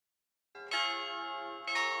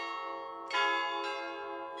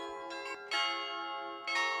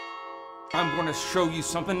I'm gonna show you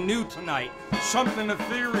something new tonight. Something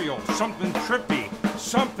ethereal, something trippy,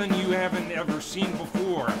 something you haven't ever seen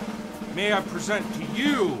before. May I present to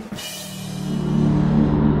you...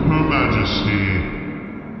 Her Majesty.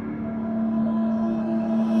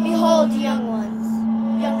 Behold, young ones,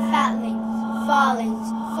 young fatlings, fallings,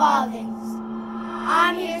 farthings.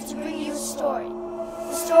 I'm here to bring you a story.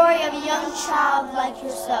 The story of a young child like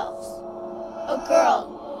yourselves. A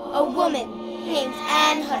girl, a woman, named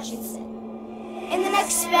Hutchinson. In the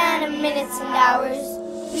next span of minutes and hours,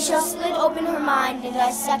 we shall split open her mind and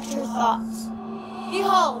dissect her thoughts.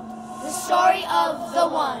 Behold, the story of the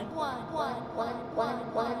one.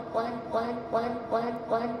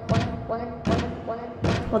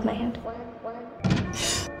 Hold my hand.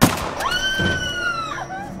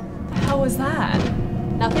 The hell was that?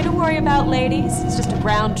 Nothing to worry about, ladies. It's just a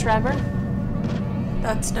ground tremor.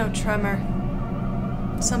 That's no tremor.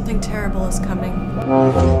 Something terrible is coming.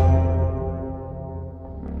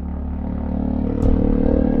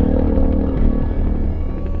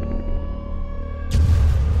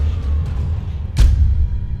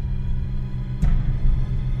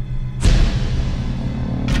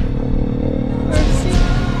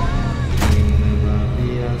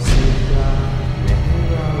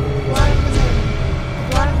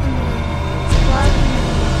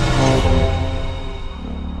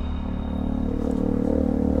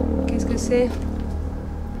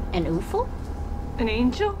 An UFO? An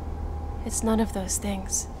angel? It's none of those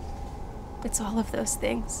things. It's all of those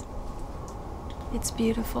things. It's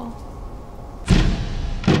beautiful.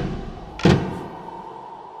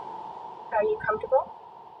 Are you comfortable?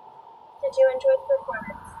 Did you enjoy the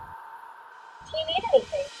performance? Do you need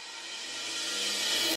anything?